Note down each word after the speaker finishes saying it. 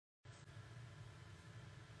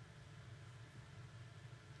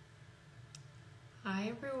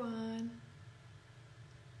everyone.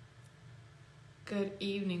 Good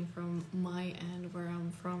evening from my end, where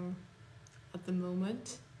I'm from at the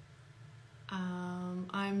moment.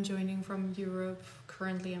 I'm joining from Europe.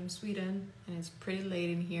 Currently, I'm Sweden, and it's pretty late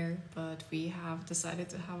in here, but we have decided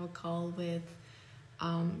to have a call with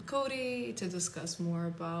Cody to discuss more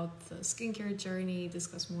about the skincare journey,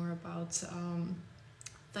 discuss more about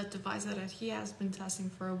that device that he has been testing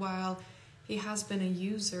for a while. He has been a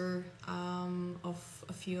user of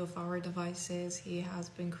a few of our devices. He has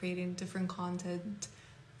been creating different content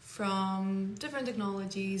from different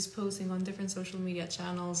technologies, posting on different social media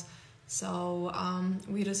channels. So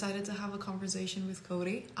we decided to have a conversation with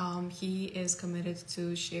Cody. He is committed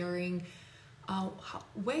to sharing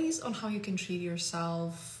ways on how you can treat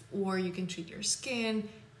yourself or you can treat your skin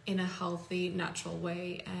in a healthy, natural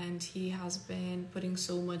way. And he has been putting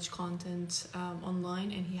so much content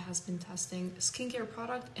online, and he has been testing skincare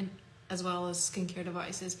product and as well as skincare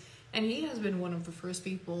devices. And he has been one of the first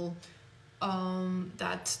people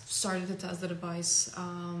that started to test the device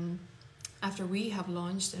after we have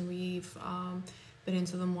launched, and we've been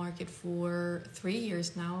into the market for 3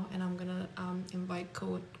 years now. And I'm gonna invite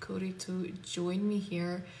Cody to join me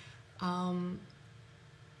here.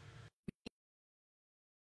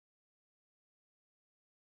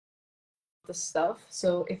 The stuff.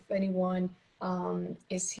 So if anyone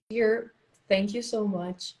is here, thank you so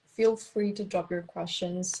much. Feel free to drop your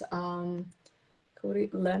questions. Cody,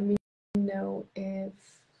 let me know if...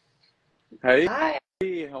 Hey, Hi,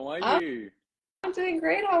 how are I'm you? doing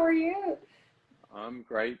great. How are you? I'm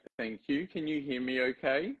great, thank you. Can you hear me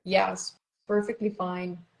okay? Yes, perfectly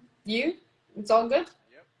fine. You? It's all good?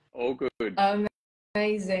 Yep. All good.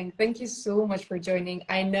 Amazing. Thank you so much for joining.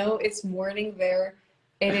 I know it's morning there.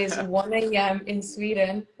 It is 1 a.m. in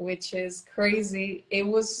Sweden, which is crazy. It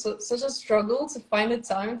was such a struggle to find a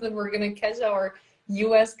time that we're going to catch our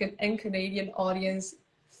US and Canadian audience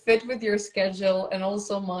fit with your schedule and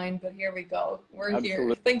also mine. But here we go. We're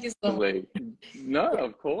here. Thank you so much. Absolutely. No, Yeah.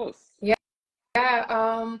 of course.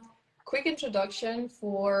 Yeah. Quick introduction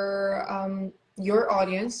for your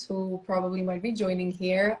audience who probably might be joining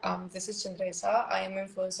here. This is Qendresa. I am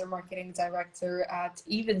influencer marketing director at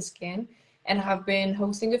EvenSkyn and have been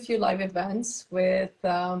hosting a few live events with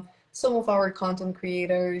some of our content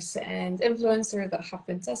creators and influencers that have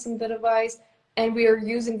been testing the device. And we are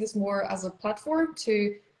using this more as a platform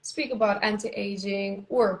to speak about anti-aging,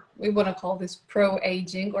 or we want to call this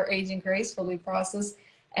pro-aging or aging gracefully process.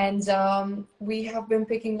 And we have been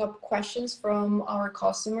picking up questions from our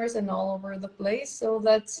customers and all over the place so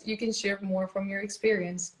that you can share more from your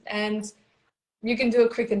experience. And you can do a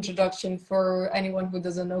quick introduction for anyone who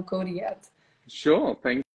doesn't know Cody yet. Sure,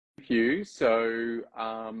 thank you. So,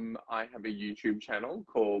 I have a YouTube channel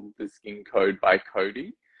called The Skin Code by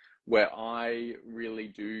Cody, where I really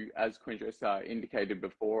do, as Qendresa indicated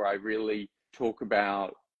before, I really talk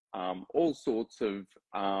about all sorts of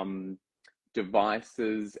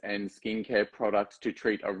devices and skincare products to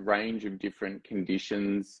treat a range of different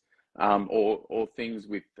conditions or things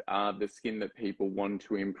with the skin that people want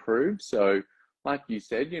to improve. So, like you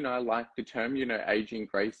said, I like the term, aging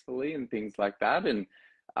gracefully and things like that. And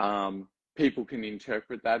people can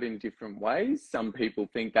interpret that in different ways. Some people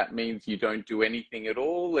think that means you don't do anything at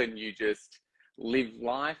all and you just live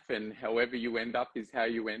life, and however you end up is how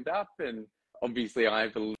you end up. And obviously, I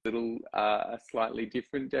have a slightly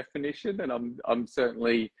different definition, and I'm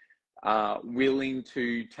certainly willing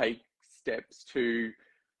to take steps to,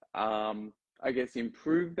 I guess,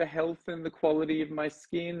 improve the health and the quality of my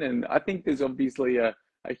skin. And I think there's obviously a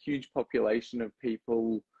huge population of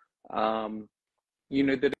people,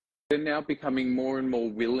 that are now becoming more and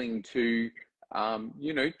more willing to,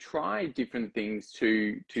 try different things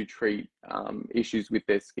to treat issues with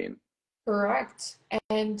their skin. Correct.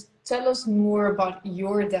 And tell us more about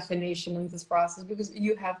your definition in this process, because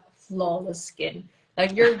you have flawless skin.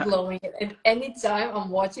 Like, you're glowing. And anytime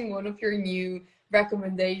I'm watching one of your new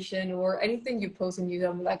recommendation or anything you post on YouTube,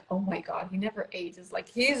 I'm like, oh my God, he never ages. Like,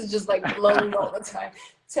 he's just like glowing all the time.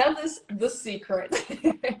 Tell us the secret.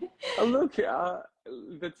 Look,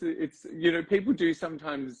 it's people do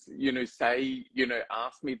sometimes say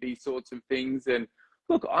ask me these sorts of things, and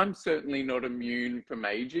look, I'm certainly not immune from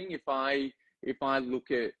aging. If I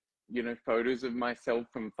look at photos of myself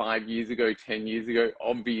from 5 years ago, 10 years ago,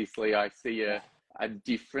 obviously I see a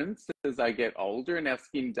difference as I get older, and our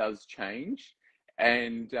skin does change.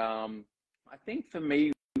 And I think for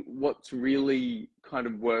me, what's really kind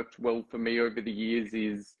of worked well for me over the years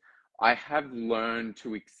is I have learned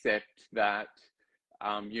to accept that,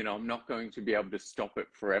 I'm not going to be able to stop it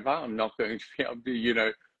forever. I'm not going to be able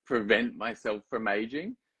to, prevent myself from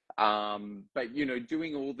aging. But, you know,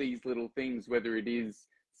 doing all these little things, whether it is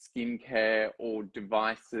skincare or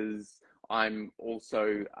devices, I'm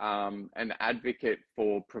also an advocate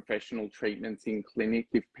for professional treatments in clinic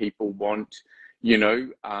if people want,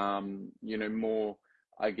 more,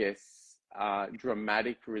 I guess,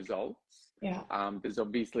 dramatic results. Yeah. There's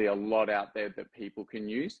obviously a lot out there that people can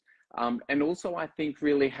use. And also, I think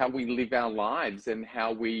really how we live our lives and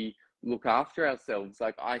how we look after ourselves.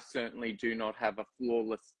 Like, I certainly do not have a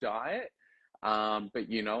flawless diet, but,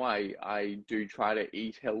 you know, I do try to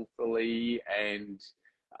eat healthily, and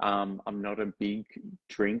I'm not a big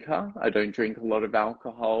drinker. I don't drink a lot of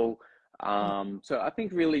alcohol. So I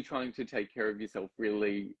think really trying to take care of yourself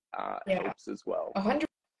really helps as well.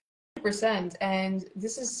 100%. And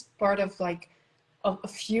this is part of like a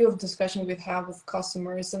few of discussions we've had with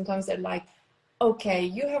customers. Sometimes they're like, okay,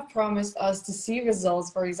 you have promised us to see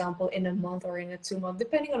results, for example, in a month or in a 2 month,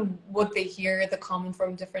 depending on what they hear, the comment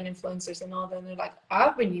from different influencers and all that. And they're like,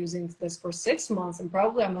 I've been using this for 6 months and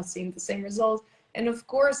probably I'm not seeing the same results. And of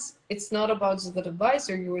course, it's not about just the device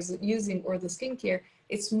you're using or the skincare.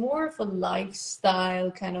 It's more of a lifestyle,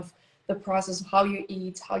 kind of the process of how you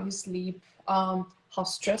eat, how you sleep, how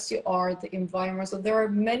stressed you are, the environment. So there are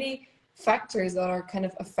many factors that are kind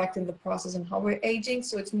of affecting the process and how we're aging.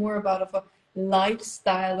 So it's more about of a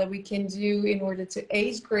lifestyle that we can do in order to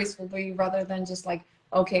age gracefully, rather than just like,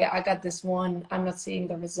 okay, I got this one, I'm not seeing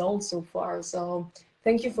the results so far. So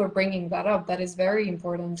thank you for bringing that up. That is very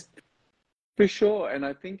important. For sure. And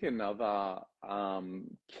I think another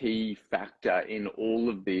key factor in all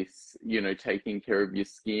of this, you know, taking care of your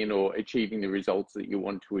skin or achieving the results that you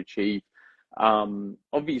want to achieve,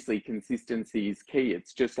 obviously consistency is key.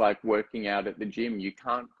 It's just like working out at the gym. You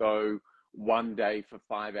can't go one day for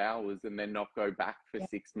 5 hours and then not go back for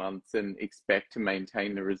 6 months and expect to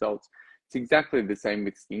maintain the results. It's exactly the same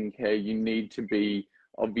with skincare. You need to be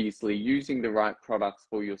obviously using the right products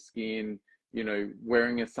for your skin, you know,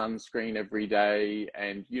 wearing a sunscreen every day,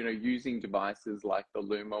 and, you know, using devices like the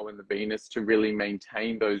Lumo and the Venus to really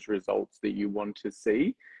maintain those results that you want to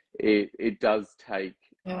see. It does take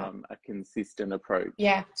a consistent approach.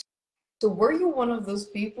 Yeah. So were you one of those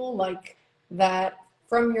people like that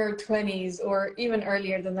from your 20s or even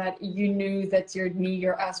earlier than that, you knew that you need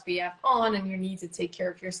your SPF on and you need to take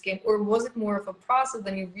care of your skin? Or was it more of a process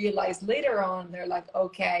than you realized later on, they're like,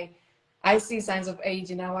 okay, I see signs of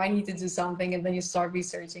aging now, I need to do something, and then you start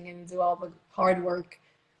researching and do all the hard work?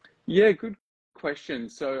 Yeah, good question.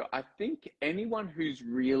 So I think anyone who's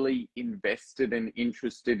really invested and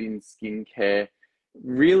interested in skincare,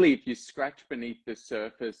 really, if you scratch beneath the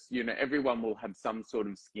surface, you know, everyone will have some sort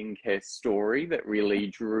of skincare story that really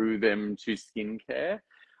drew them to skincare.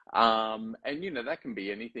 And, you know, that can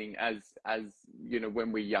be anything. As you know,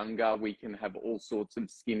 when we're younger, we can have all sorts of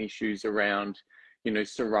skin issues around, you know,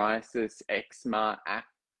 psoriasis, eczema,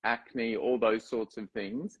 acne, all those sorts of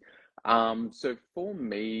things. So for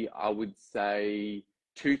me, I would say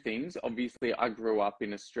two things. Obviously, I grew up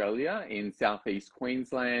in Australia, in southeast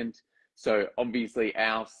Queensland. So obviously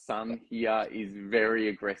our sun here is very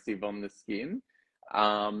aggressive on the skin.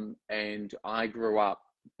 And I grew up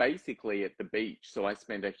basically at the beach. So I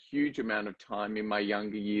spent a huge amount of time in my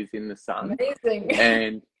younger years in the sun. Amazing.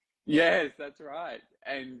 And yes, that's right.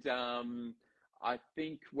 And I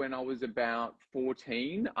think when I was about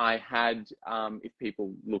 14, I had, if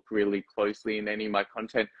people look really closely in any of my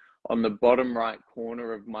content, on the bottom right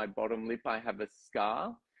corner of my bottom lip, I have a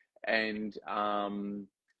scar. And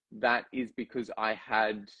that is because I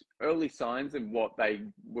had early signs of what they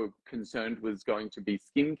were concerned was going to be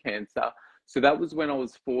skin cancer. So that was when I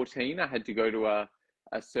was 14. I had to go to a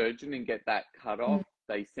surgeon and get that cut off.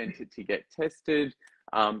 They sent it to get tested.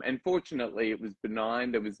 And fortunately, it was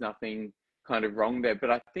benign. There was nothing kind of wrong there.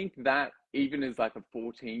 But I think that even as like a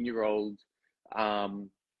 14-year-old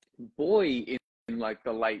boy in like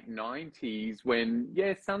the late 90s, when,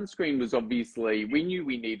 yeah, sunscreen was obviously, we knew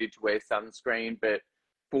we needed to wear sunscreen, but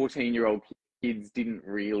 14-year-old kids didn't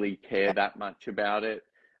really care that much about it.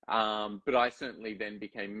 But I certainly then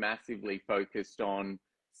became massively focused on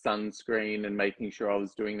sunscreen and making sure I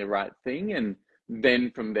was doing the right thing. And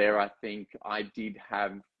then from there, I think I did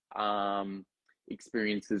have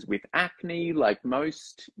experiences with acne, like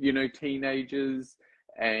most, you know, teenagers.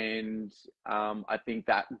 And I think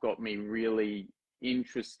that got me really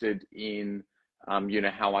interested in, you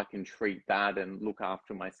know, how I can treat that and look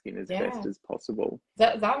after my skin as best as possible.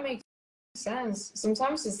 That makes sense.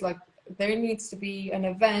 Sometimes it's like there needs to be an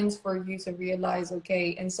event for you to realize,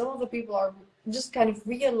 okay, and some of the people are just kind of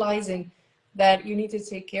realizing that you need to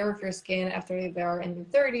take care of your skin after they are in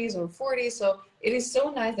their 30s or 40s. So it is so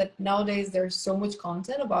nice that nowadays there's so much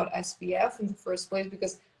content about SPF in the first place,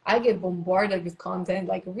 because I get bombarded with content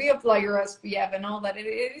like reapply your SPF and all that.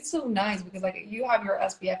 It's so nice because like you have your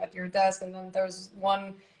SPF at your desk and then there's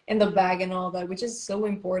one in the bag and all that, which is so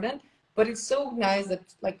important. But it's so nice that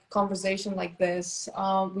like conversation like this,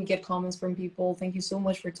 we get comments from people. Thank you so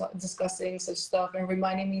much for discussing such stuff and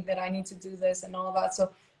reminding me that I need to do this and all that.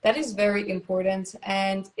 So that is very important.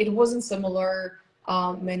 And it wasn't similar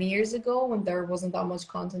many years ago when there wasn't that much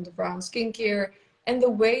content around skincare and the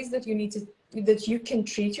ways that you can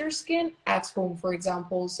treat your skin at home, for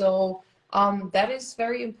example. So that is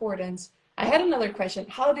very important. I had another question.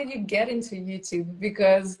 How did you get into YouTube?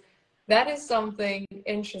 Because that is something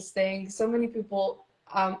interesting. So many people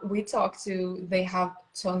we talk to, they have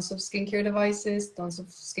tons of skincare devices, tons of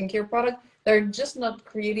skincare products. They're just not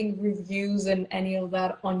creating reviews and any of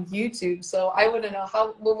that on YouTube. So I want to know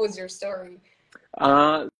what was your story?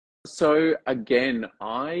 Uh, so again,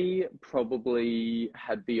 I probably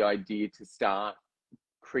had the idea to start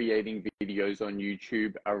creating videos on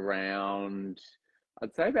YouTube around,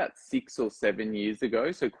 I'd say about 6 or 7 years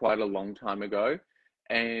ago, so quite a long time ago.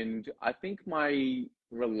 And I think my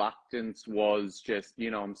reluctance was just,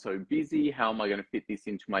 I'm so busy. How am I going to fit this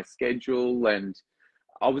into my schedule? And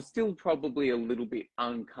I was still probably a little bit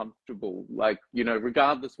uncomfortable. Like,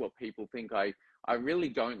 regardless what people think, I really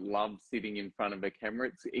don't love sitting in front of a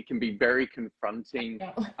camera. It can be very confronting.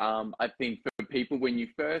 I think for people, when you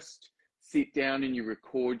first sit down and you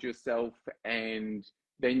record yourself and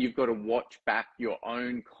then you've got to watch back your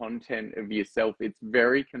own content of yourself, it's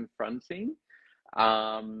very confronting.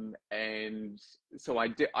 And so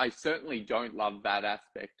I certainly don't love that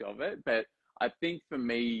aspect of it, but I think for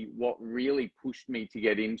me, what really pushed me to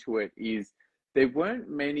get into it is there weren't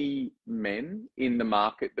many men in the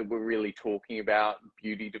market that were really talking about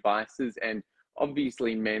beauty devices. And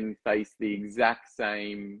obviously men face the exact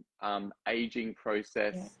same aging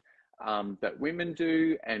process that women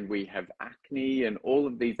do. And we have acne and all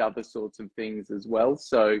of these other sorts of things as well.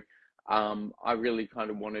 So I really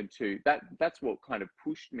kind of wanted to, that's what kind of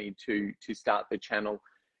pushed me to start the channel.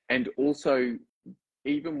 And also,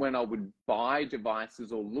 even when I would buy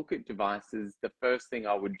devices or look at devices, the first thing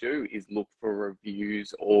I would do is look for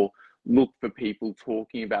reviews or look for people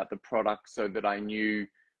talking about the product so that I knew,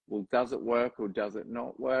 well, does it work or does it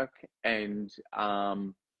not work? And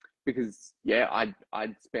because, yeah,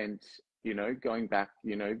 I'd spent, going back,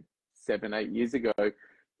 7, 8 years ago,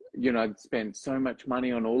 I'd spent so much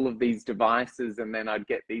money on all of these devices, and then I'd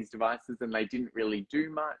get these devices and they didn't really do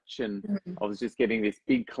much. And I was just getting this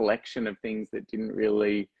big collection of things that didn't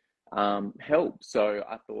really help. So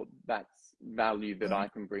I thought that's value that I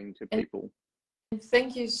can bring to people. And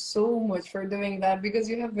thank you so much for doing that, because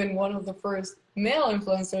you have been one of the first male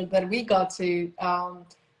influencers that we got to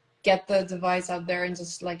get the device out there and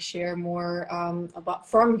just like share more about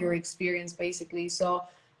from your experience, basically. So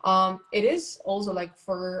it is also like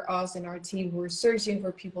for us in our team, we're searching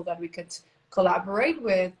for people that we could collaborate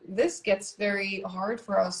with. This gets very hard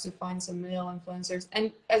for us to find some male influencers.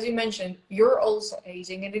 And as you mentioned, you're also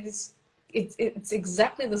aging, and it's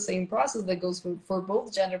exactly the same process that goes for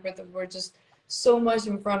both gender, but we're just so much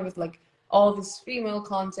in front with like all this female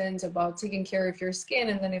content about taking care of your skin.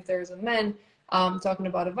 And then if there's a man talking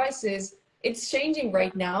about devices, it's changing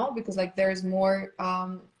right now because like there's more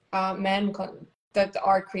men that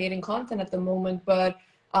are creating content at the moment, but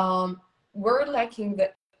we're lacking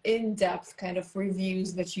the in-depth kind of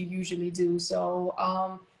reviews that you usually do. So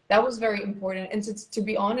that was very important. And to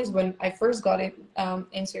be honest, when I first got it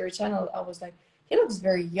into your channel, I was like, he looks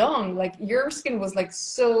very young. Like your skin was like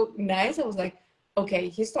so nice. I was like, okay,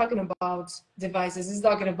 he's talking about devices. He's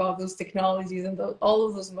talking about those technologies and all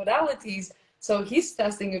of those modalities. So he's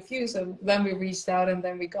testing a few. So then we reached out and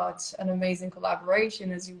then we got an amazing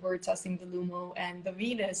collaboration as you were testing the Lumo and the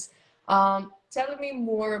Venus. Tell me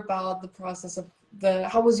more about the process of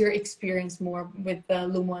how was your experience more with the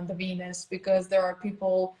Lumo and the Venus? Because there are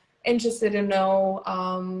people interested to know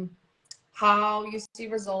how you see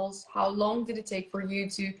results, how long did it take for you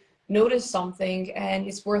to notice something? And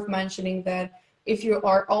it's worth mentioning that if you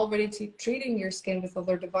are already treating your skin with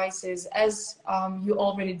other devices, as you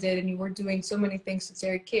already did, and you were doing so many things to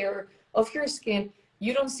take care of your skin,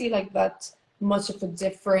 you don't see like that much of a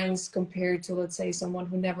difference compared to, let's say, someone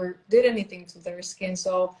who never did anything to their skin.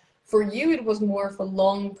 So for you, it was more of a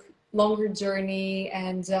longer journey.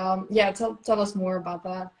 And yeah, tell us more about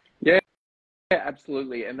that. Yeah,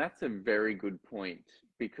 absolutely. And that's a very good point,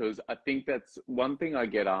 because I think that's one thing I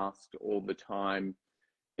get asked all the time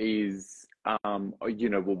is, well,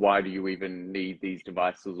 why do you even need these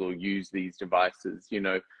devices or use these devices,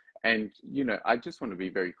 and, I just want to be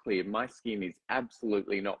very clear. My skin is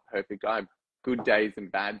absolutely not perfect. good days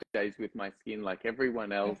and bad days with my skin like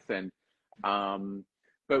everyone else. And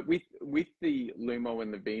but with the Lumo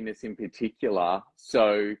and the Venus in particular,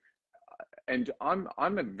 so, and I'm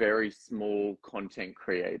a very small content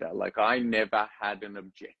creator. Like, I never had an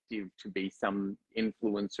objective to be some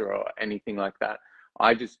influencer or anything like that.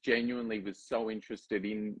 I just genuinely was so interested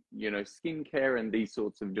in, you know, skincare and these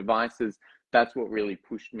sorts of devices. That's what really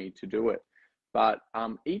pushed me to do it. But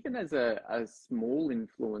even as a small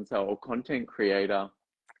influencer or content creator,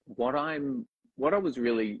 what I was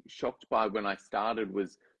really shocked by when I started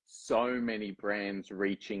was so many brands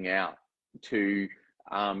reaching out to,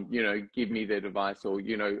 you know, give me their device, or,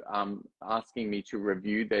 you know, asking me to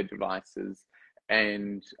review their devices.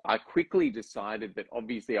 And I quickly decided that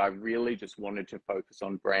obviously I really just wanted to focus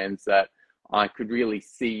on brands that I could really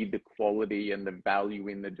see the quality and the value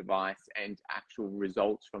in the device and actual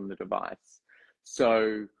results from the device.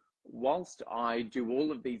 So whilst I do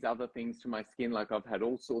all of these other things to my skin, like I've had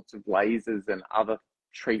all sorts of lasers and other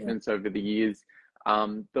treatments over the years,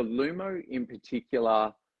 the Lumo in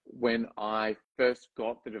particular, when I first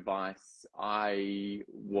got the device, I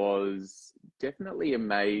was definitely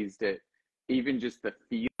amazed at even just the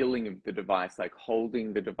feeling of the device, like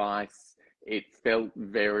holding the device. It felt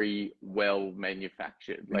very well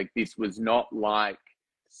manufactured. Like, this was not like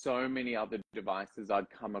so many other devices I'd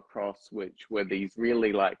come across, which were these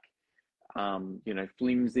really like, you know,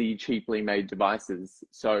 flimsy, cheaply made devices.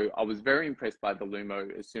 So I was very impressed by the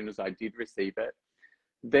Lumo as soon as I did receive it.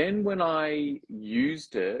 Then when I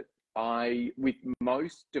used it, with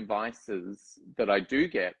most devices that I do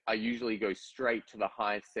get, I usually go straight to the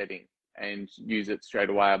highest setting and use it straight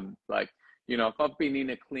away. I'm like, you know, if I've been in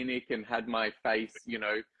a clinic and had my face, you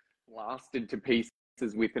know, blasted to pieces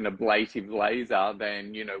with an ablative laser,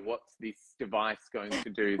 then, you know, what's this device going to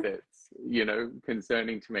do that's, you know,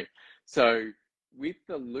 concerning to me? So with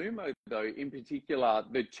the Lumo, though, in particular,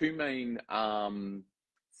 the two main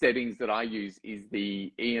settings that I use is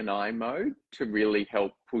the E&I mode to really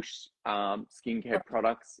help push skincare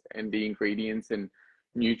products and the ingredients and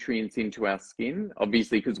nutrients into our skin,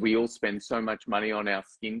 obviously, because we all spend so much money on our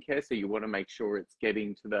skincare, so you want to make sure it's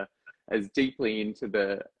getting to the as deeply into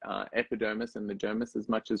the epidermis and the dermis as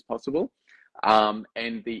much as possible,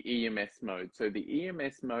 and the EMS mode. So the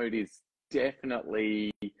EMS mode is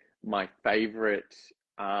definitely my favorite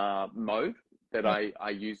mode that I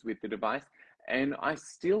use with the device, and I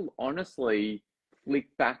still honestly flick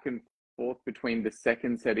back and forth between the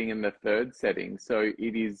second setting and the third setting. So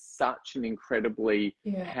it is such an incredibly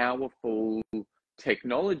powerful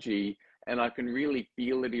technology, and I can really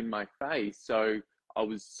feel it in my face. So I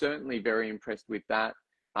was certainly very impressed with that.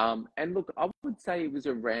 And look, I would say it was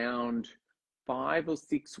around 5 or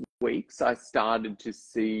 6 weeks I started to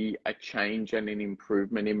see a change and an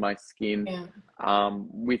improvement in my skin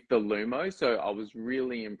with the Lumo. So I was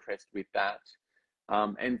really impressed with that.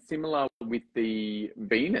 And similar with the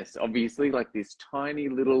Venus, obviously, like this tiny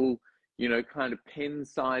little, you know, kind of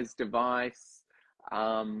pen-sized device,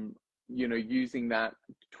 you know, using that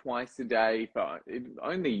twice a day. But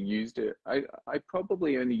I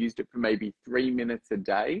probably only used it for maybe 3 minutes a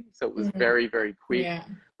day. So it was very, very quick.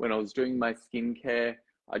 When I was doing my skincare,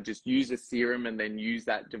 I just use a serum and then use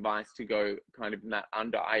that device to go kind of in that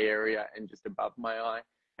under eye area and just above my eye.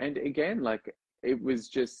 And again, like, it was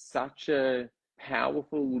just such a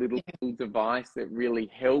powerful little device that really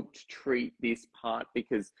helped treat this part,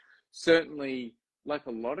 because certainly, like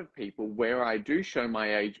a lot of people, where I do show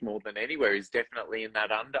my age more than anywhere is definitely in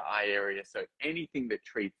that under eye area. So anything that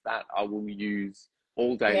treats that, I will use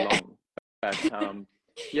all day long. But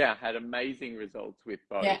had amazing results with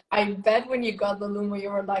both. Yeah, I bet when you got the Lumo, you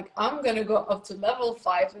were like, I'm gonna go up to level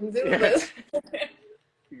 5 and do this.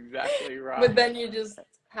 Exactly right. But then you just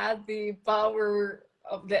had the power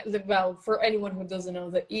of the well, for anyone who doesn't know,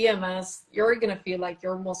 the EMS, you're gonna feel like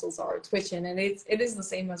your muscles are twitching, and it is the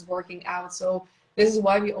same as working out. So this is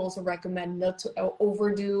why we also recommend not to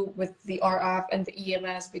overdo with the RF and the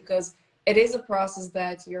EMS, because it is a process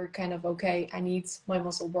that you're kind of, okay, I need my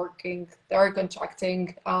muscle working, they're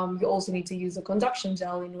contracting. You also need to use a conduction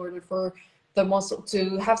gel in order for the muscle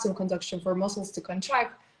to have some conduction for muscles to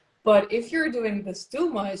contract. But if you're doing this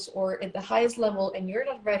too much or at the highest level and you're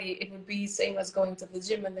not ready, it would be same as going to the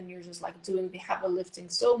gym and then you're just like doing the heavy lifting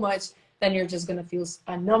so much, then you're just gonna feel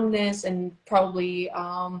a numbness, and probably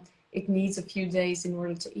it needs a few days in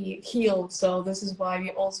order to heal. So this is why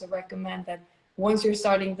we also recommend that once you're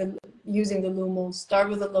starting using the Lumo, start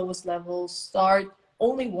with the lowest level, start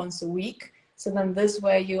only once a week. So then this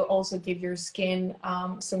way you also give your skin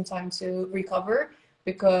some time to recover,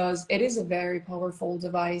 because it is a very powerful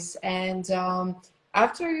device. And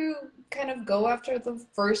after you kind of go after the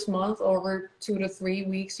first month, over 2 to 3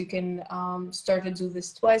 weeks, you can start to do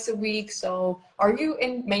this twice a week. So are you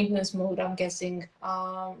in maintenance mode? I'm guessing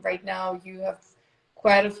right now you have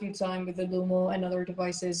quite a few time with the Lumo and other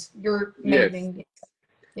devices. You're Yes. maintaining.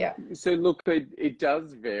 Yeah. So look, it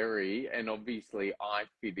does vary, and obviously I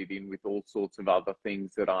fit it in with all sorts of other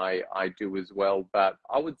things that I do as well. But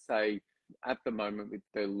I would say at the moment with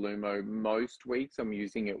the Lumo, most weeks I'm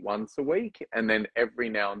using it once a week, and then every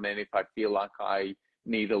now and then, if I feel like I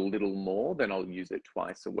need a little more, then I'll use it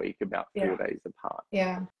twice a week, about Yeah. 4 days apart.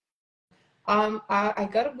 Yeah.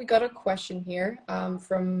 We got a question here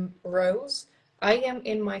from Rose. I am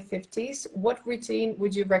in my 50s. What routine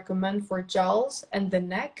would you recommend for jowls and the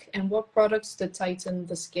neck, and what products to tighten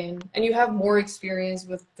the skin? And you have more experience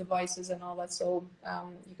with devices and all that, so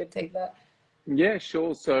you could take that. Yeah,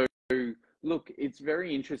 sure. So look, it's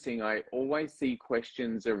very interesting. I always see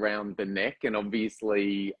questions around the neck, and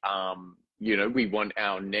obviously, we want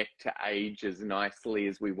our neck to age as nicely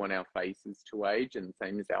as we want our faces to age, and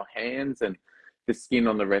same as our hands and the skin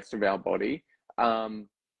on the rest of our body.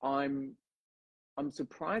 I'm I'm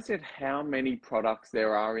surprised at how many products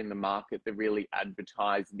there are in the market that really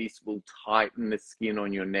advertise this will tighten the skin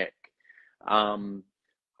on your neck. Um,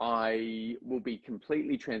 I will be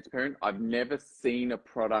completely transparent. I've never seen a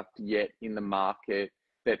product yet in the market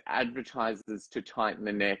that advertises to tighten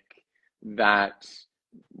the neck, that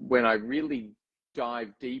when I really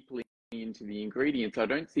dive deeply into the ingredients, I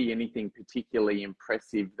don't see anything particularly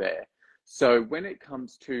impressive there. So when it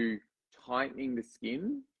comes to tightening the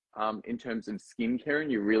skin, in terms of skincare,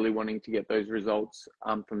 and you're really wanting to get those results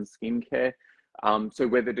from skincare, so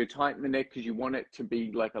whether to tighten the neck because you want it to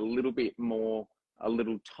be like a little bit more, a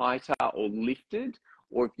little tighter or lifted,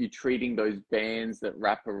 or if you're treating those bands that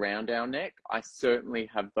wrap around our neck, I certainly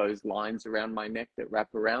have those lines around my neck that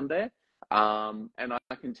wrap around there. And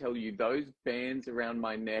I can tell you those bands around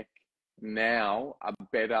my neck now are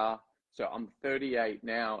better. So I'm 38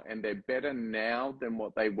 now, and they're better now than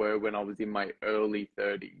what they were when I was in my early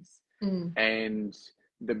 30s. Mm. And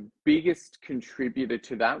the biggest contributor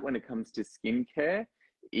to that when it comes to skincare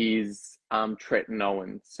is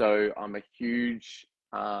tretinoin. So I'm a huge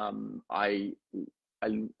I'm a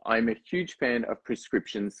huge fan of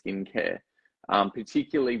prescription skincare,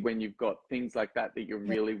 particularly when you've got things like that you're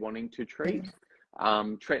really wanting to treat.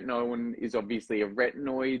 Tretinoin is obviously a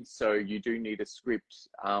retinoid, so you do need a script,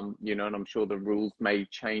 and I'm sure the rules may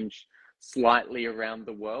change slightly around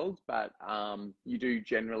the world, but you do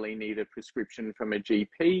generally need a prescription from a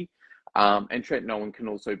GP. And tretinoin can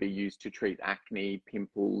also be used to treat acne,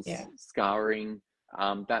 pimples, scarring,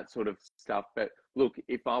 that sort of stuff. But look,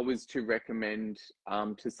 if I was to recommend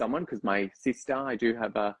to someone, because my sister, I do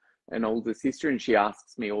have an older sister, and she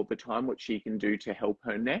asks me all the time what she can do to help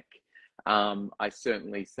her neck. I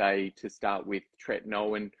certainly say to start with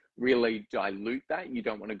tretinoin, really dilute that. You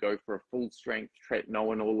don't want to go for a full strength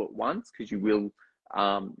tretinoin all at once, because you will,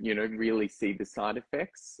 really see the side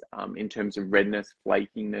effects in terms of redness,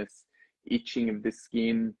 flakiness, itching of the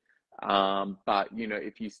skin. But,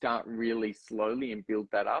 if you start really slowly and build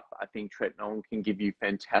that up, I think tretinoin can give you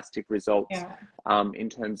fantastic results in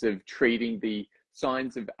terms of treating the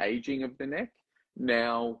signs of aging of the neck.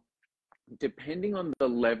 Now, depending on the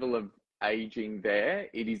level of aging there,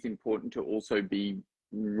 it is important to also be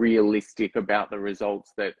realistic about the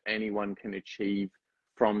results that anyone can achieve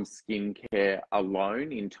from skincare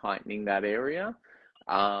alone in tightening that area.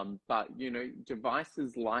 But,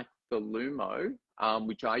 devices like the Lumo,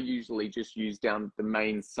 which I usually just use down the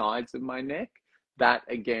main sides of my neck, that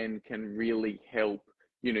again can really help,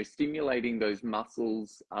 stimulating those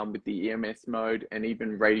muscles with the EMS mode, and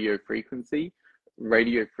even radio frequency.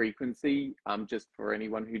 Radio frequency, just for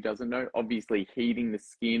anyone who doesn't know, obviously heating the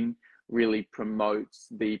skin really promotes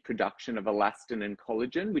the production of elastin and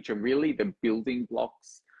collagen, which are really the building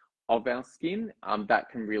blocks of our skin. That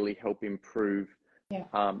can really help improve,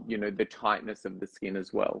 the tightness of the skin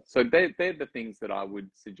as well. So they're the things that I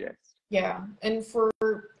would suggest. Yeah, and for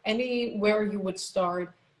anywhere you would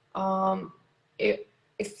start,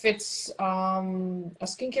 if it's a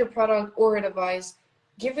skincare product or a device,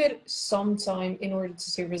 give it some time in order to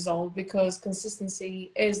see result, because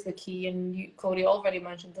consistency is the key. And you, Cody, already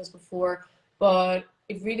mentioned this before, but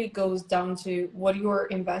it really goes down to what you're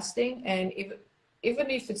investing. And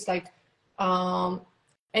even if it's like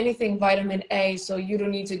anything vitamin A, so you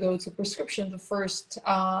don't need to go to prescription the first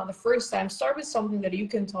time. Start with something that you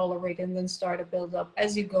can tolerate, and then start to build up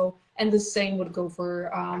as you go. And the same would go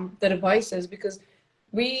for the devices, because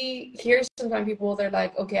we hear sometimes people, they're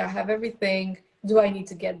like, okay, I have everything. Do I need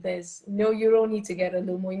to get this? No, you don't need to get a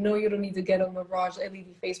Lumo. No, you don't need to get a Mirage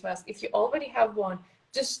LED face mask. If you already have one,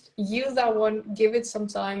 just use that one, give it some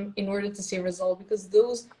time in order to see a result, because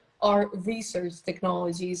those are research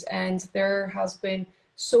technologies, and there has been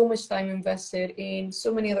so much time invested in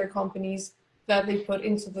so many other companies that they put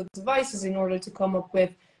into the devices in order to come up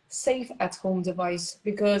with safe at home device.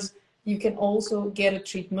 Because you can also get a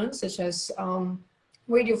treatment such as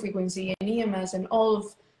radiofrequency and EMS and all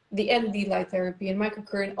of the LED light therapy and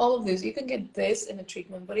microcurrent, all of those. You can get this in a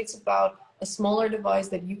treatment, but it's about a smaller device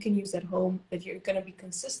that you can use at home, that you're going to be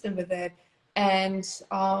consistent with it. And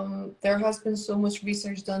there has been so much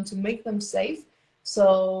research done to make them safe.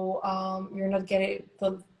 So you're not getting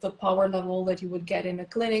the power level that you would get in a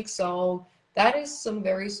clinic. So that is some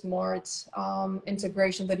very smart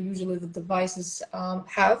integration that usually the devices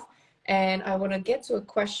have. And I want to get to a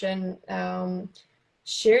question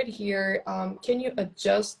shared here. Can you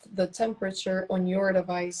adjust the temperature on your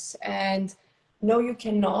device? And no, you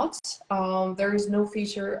cannot. There is no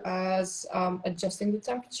feature as adjusting the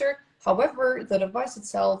temperature. However, the device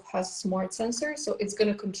itself has smart sensors, so it's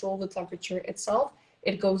going to control the temperature itself.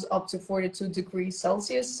 It goes up to 42 degrees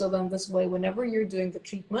Celsius. So then this way, whenever you're doing the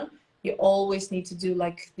treatment, you always need to do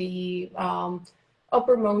like the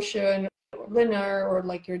upper motion, linear, or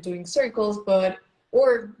like you're doing circles,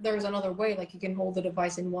 or there's another way, like you can hold the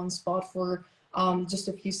device in one spot for just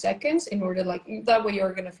a few seconds in order, like that way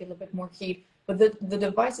you're going to feel a bit more heat. But the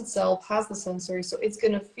device itself has the sensor, so it's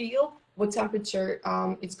going to feel what temperature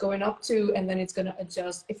it's going up to, and then it's going to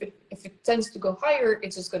adjust. If it tends to go higher,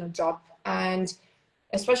 it's just going to drop. And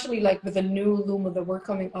especially like with the new Lumo that we're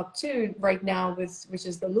coming up to right now, which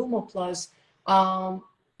is the Lumo Plus,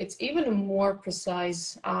 it's even a more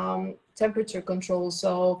precise temperature control.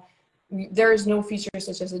 So there is no feature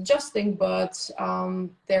such as adjusting, but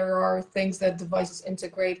there are things that devices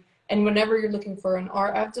integrate. And whenever you're looking for an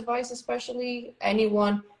RF device, especially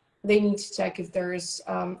anyone, they need to check if there is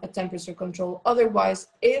a temperature control. Otherwise,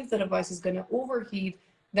 if the device is going to overheat,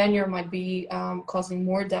 then you might be causing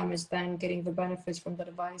more damage than getting the benefits from the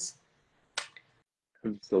device.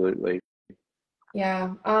 Absolutely.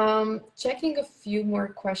 Yeah. Checking a few more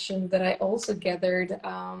questions that I also gathered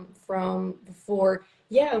from before.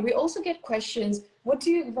 Yeah, we also get questions. What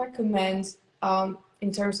do you recommend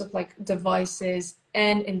in terms of like devices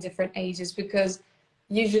and in different ages? Because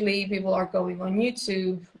usually people are going on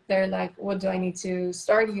YouTube. They're like, what do I need to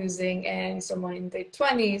start using? And someone in their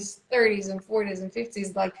 20s, 30s, and 40s and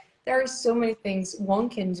 50s, like there are so many things one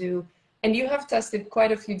can do. And you have tested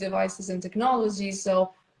quite a few devices and technologies.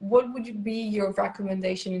 So what would be your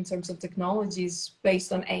recommendation in terms of technologies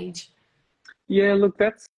based on age? Yeah, look,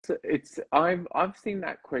 I've seen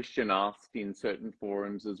that question asked in certain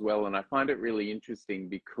forums as well, and I find it really interesting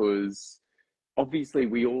because obviously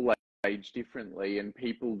we all age differently and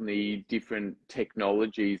people need different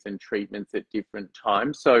technologies and treatments at different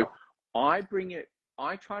times. So I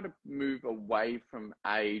I try to move away from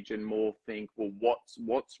age and more think, well,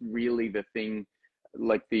 what's really the thing,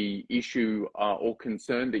 like the issue or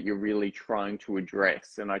concern that you're really trying to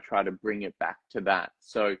address, and I try to bring it back to that.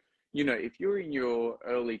 So, if you're in your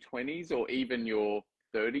early 20s or even your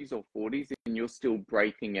 30s or 40s and you're still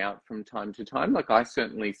breaking out from time to time, like I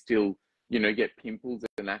certainly still, get pimples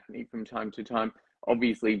and acne from time to time.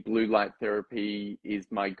 Obviously, blue light therapy is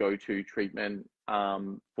my go-to treatment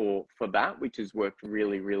for that, which has worked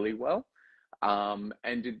really, really well. And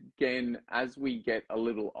again, as we get a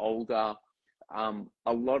little older,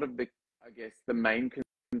 a lot of I guess, the main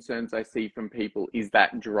concerns I see from people is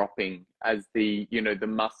that dropping as the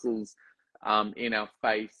muscles in our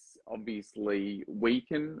face obviously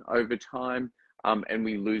weaken over time, and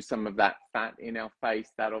we lose some of that fat in our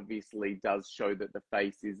face. That obviously does show that the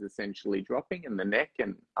face is essentially dropping, and the neck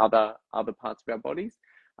and other parts of our bodies.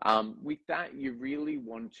 With that, you really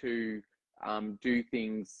want to do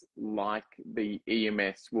things like the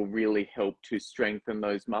EMS will really help to strengthen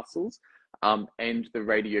those muscles. And the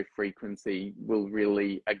radio frequency will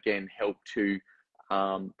really, again, help to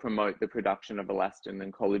promote the production of elastin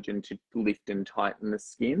and collagen to lift and tighten the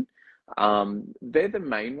skin. They're the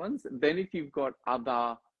main ones. Then if you've got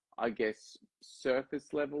other, I guess,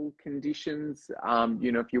 surface level conditions,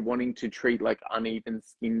 if you're wanting to treat like uneven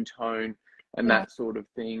skin tone and that sort of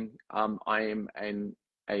thing, I am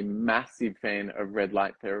a massive fan of red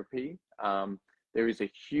light therapy. There is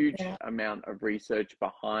a huge amount of research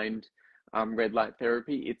behind red light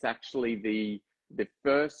therapy. It's actually the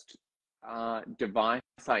first device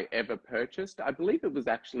I ever purchased. I believe it was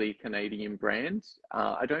actually a Canadian brand.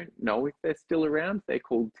 I don't know if they're still around. They're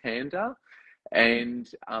called Tanda, and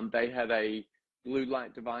they had a blue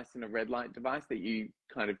light device and a red light device that you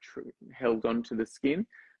kind of held onto the skin.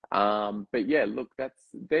 But yeah, look,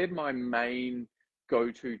 they're my main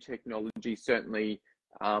go-to technology. Certainly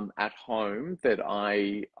at home that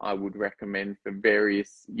I would recommend for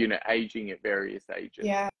various, aging at various ages.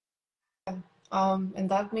 Yeah. And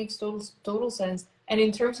that makes total sense. And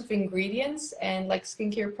in terms of ingredients and like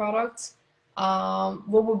skincare products,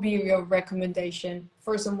 what would be your recommendation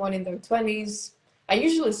for someone in their 20s? I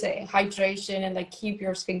usually say hydration and like keep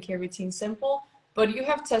your skincare routine simple, but you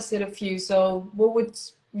have tested a few, so what would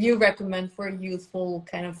you recommend for a youthful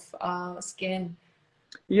kind of skin?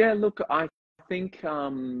 Yeah, look, I think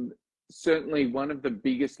certainly one of the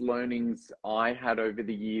biggest learnings I had over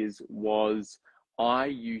the years was I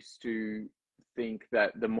used to think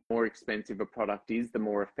that the more expensive a product is, the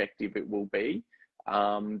more effective it will be.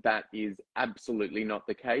 That is absolutely not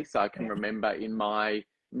the case. I can remember in my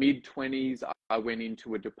mid 20s, I went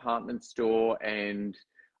into a department store and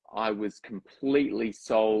I was completely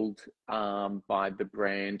sold by the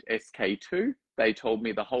brand SK2. They told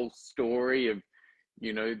me the whole story of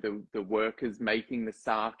the workers making the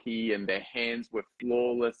sake, and their hands were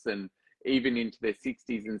flawless, and even into their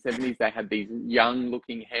 60s and 70s they had these young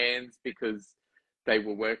looking hands because they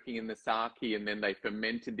were working in the sake, and then they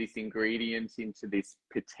fermented this ingredient into this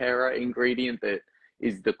patera ingredient that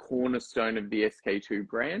is the cornerstone of the SK2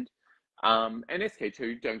 brand. And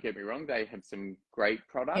SK2, don't get me wrong, they have some great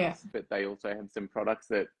Yeah. products, but they also have some products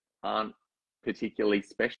that aren't particularly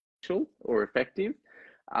special or effective.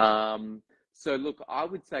 So look, I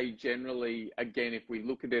would say generally, again, if we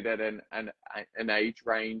look at it at an age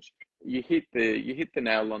range, you hit the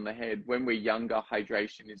nail on the head. When we're younger,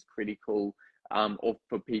 hydration is critical, or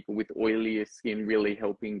for people with oilier skin, really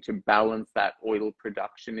helping to balance that oil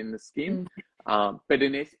production in the skin. But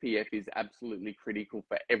an SPF is absolutely critical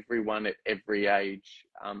for everyone at every age,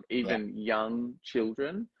 even young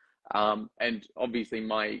children. And obviously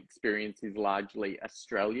my experience is largely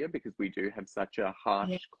Australia because we do have such a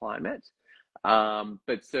harsh climate.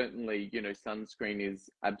 But certainly, sunscreen is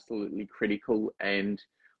absolutely critical. And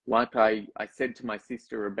like I said to my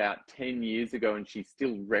sister about 10 years ago, and she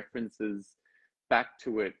still references back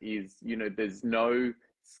to it, is, there's no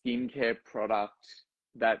skincare product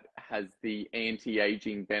that has the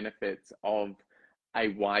anti-aging benefits of a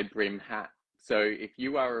wide brim hat. So if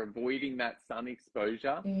you are avoiding that sun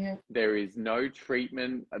exposure, there is no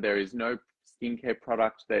treatment, there is no skincare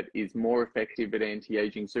product that is more effective at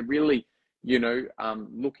anti-aging. So really,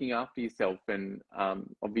 looking after yourself and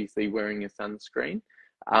obviously wearing a sunscreen.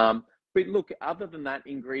 But look, other than that,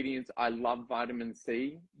 ingredients, I love vitamin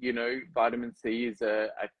C. Vitamin C is a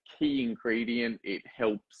key ingredient. It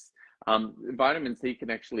helps. Vitamin C can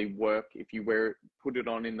actually work if you put it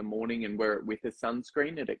on in the morning and wear it with a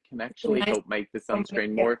sunscreen, and it can actually help make the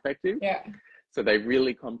sunscreen more effective. So they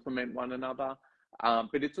really complement one another.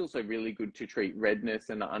 But it's also really good to treat redness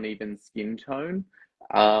and uneven skin tone.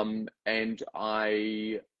 And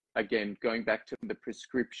again, going back to the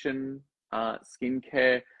prescription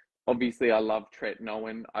skincare, obviously I love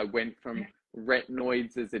tretinoin. I went from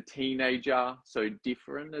retinoids as a teenager, so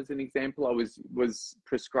different as an example. I was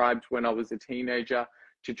prescribed when I was a teenager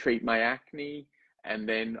to treat my acne. And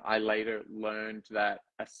then I later learned that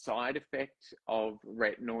a side effect of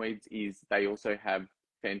retinoids is they also have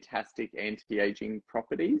fantastic anti-aging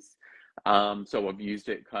properties. So I've used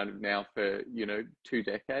it kind of now for, 2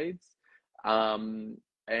 decades.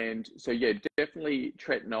 And so, yeah, definitely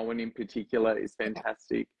tretinoin in particular is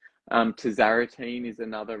fantastic. Tazarotene is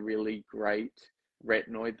another really great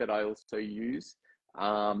retinoid that I also use.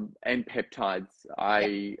 And peptides.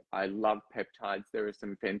 I love peptides. There are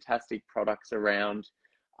some fantastic products around.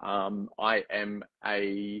 I am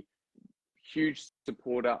a huge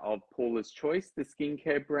supporter of Paula's Choice, the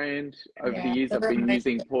skincare brand. Over the years, I've been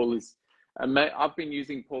using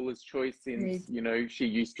Paula's Choice since, she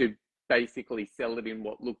used to basically sell it in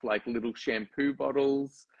what looked like little shampoo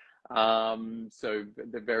bottles. So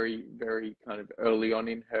the very, very kind of early on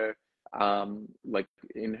in her,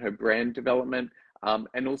 in her brand development.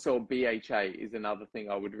 And also BHA is another thing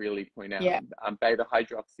I would really point out. Beta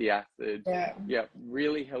hydroxy acid,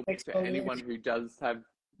 really helps for anyone who does have,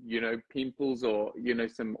 pimples or,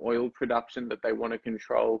 some oil production that they want to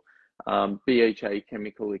control. BHA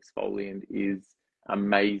chemical exfoliant is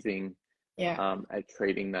amazing at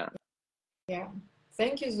treating that.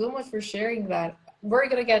 Thank you so much for sharing that. We're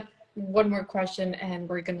gonna get one more question and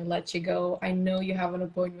we're gonna let you go. I know you have an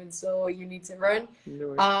appointment, so you need to run.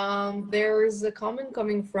 There's a comment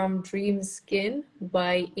coming from EvenSkyn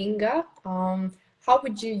by Inga. How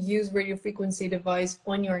would you use radio frequency device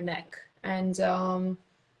on your neck? And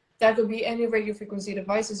that could be any radio frequency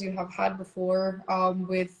devices you have had before.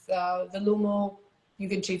 With the Lumo, you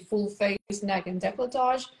can treat full face, neck, and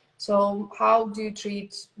décolletage. So how do you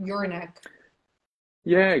treat your neck?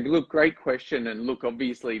 Yeah, look, great question. And look,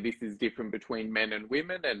 obviously, this is different between men and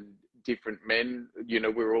women, and different men, you know,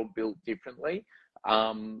 we're all built differently.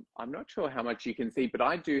 I'm not sure how much you can see, but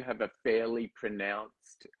I do have a fairly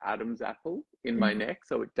pronounced Adam's apple in my Mhm. neck,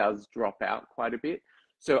 so it does drop out quite a bit.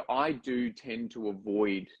 So I do tend to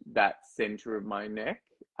avoid that center of my neck.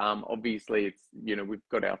 Obviously, it's, you know, we've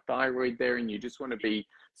got our thyroid there, and you just want to be Yeah.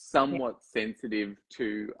 somewhat sensitive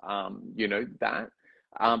to, you know, that.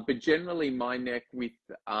 But generally, my neck with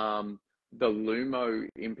the Lumo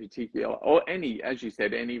in particular, or any, as you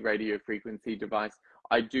said, any radio frequency device,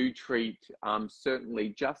 I do treat certainly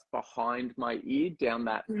just behind my ear, down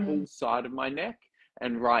that Mm. full side of my neck,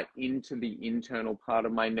 and right into the internal part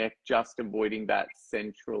of my neck, just avoiding that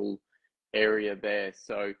central area there.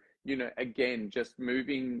 So, you know, again, just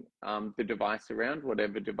moving the device around,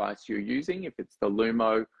 whatever device you're using, if it's the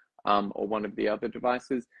Lumo or one of the other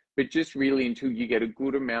devices, but just really until you get a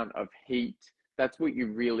good amount of heat. That's what you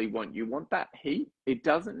really want. You want that heat. It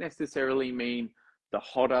doesn't necessarily mean the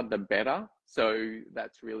hotter, the better. So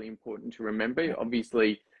that's really important to remember. Yeah.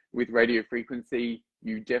 Obviously, with radio frequency,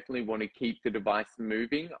 you definitely want to keep the device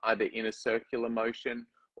moving, either in a circular motion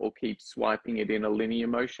or keep swiping it in a linear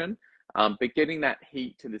motion. But getting that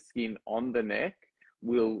heat to the skin on the neck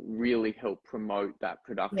will really help promote that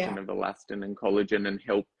production Yeah. of elastin and collagen, and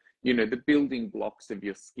help, you know, the building blocks of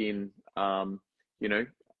your skin, you know,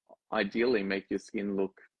 ideally make your skin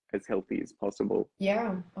look as healthy as possible.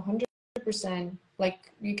 Yeah, 100%.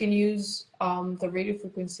 Like you can use the radio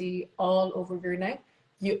frequency all over your neck.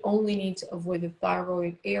 You only need to avoid the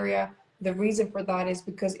thyroid area. The reason for that is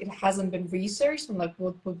because it hasn't been researched on like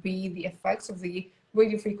what would be the effects of the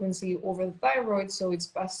radio frequency over the thyroid. So it's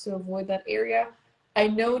best to avoid that area. I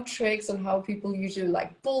know tricks on how people usually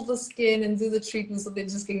like pull the skin and do the treatment so they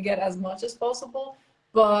just can get as much as possible.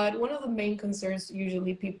 But one of the main concerns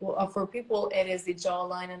usually people for people it is the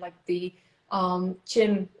jawline and like the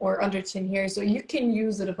chin or under chin here. So you can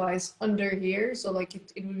use the device under here. So like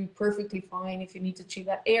it would be perfectly fine if you need to treat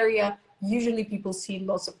that area. Usually people see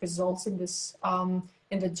lots of results in this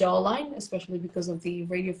in the jawline, especially because of the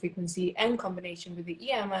radio frequency and combination with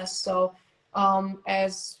the EMS. So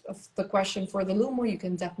as the question for the Lumo, you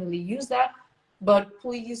can definitely use that. But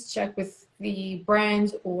please check with the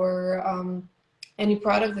brand or any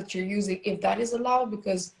product that you're using if that is allowed,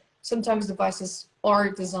 because sometimes devices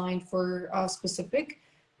are designed for specific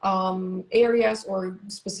areas or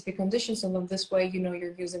specific conditions, and then this way you know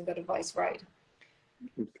you're using the device right.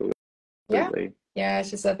 Yeah, Absolutely. yeah,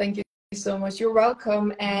 she said thank you so much. You're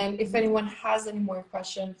welcome. And if anyone has any more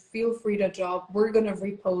questions, feel free to drop. We're gonna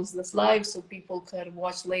repost this live so people could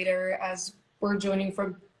watch later, as we're joining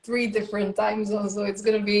from 3 different time zones, so it's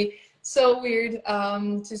gonna be so weird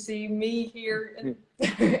to see me here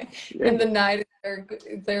Yeah. in the night.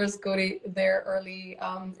 There's Cody there early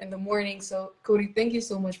in the morning. So Cody, thank you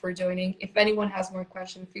so much for joining. If anyone has more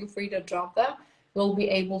questions, feel free to drop them. We'll be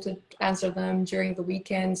able to answer them during the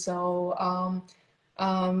weekend. So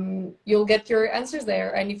you'll get your answers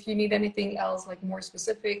there. And if you need anything else, like more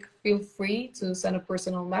specific, feel free to send a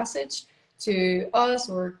personal message to us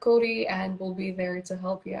or Cody, and we'll be there to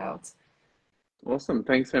help you out. Awesome.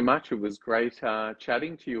 Thanks so much. It was great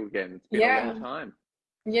chatting to you again. It's been a long Yeah. time.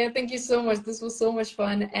 Yeah, thank you so much. This was so much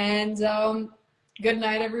fun. And good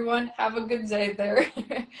night, everyone. Have a good day there.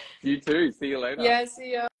 You too. See you later. Yeah,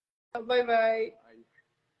 see ya. Bye bye.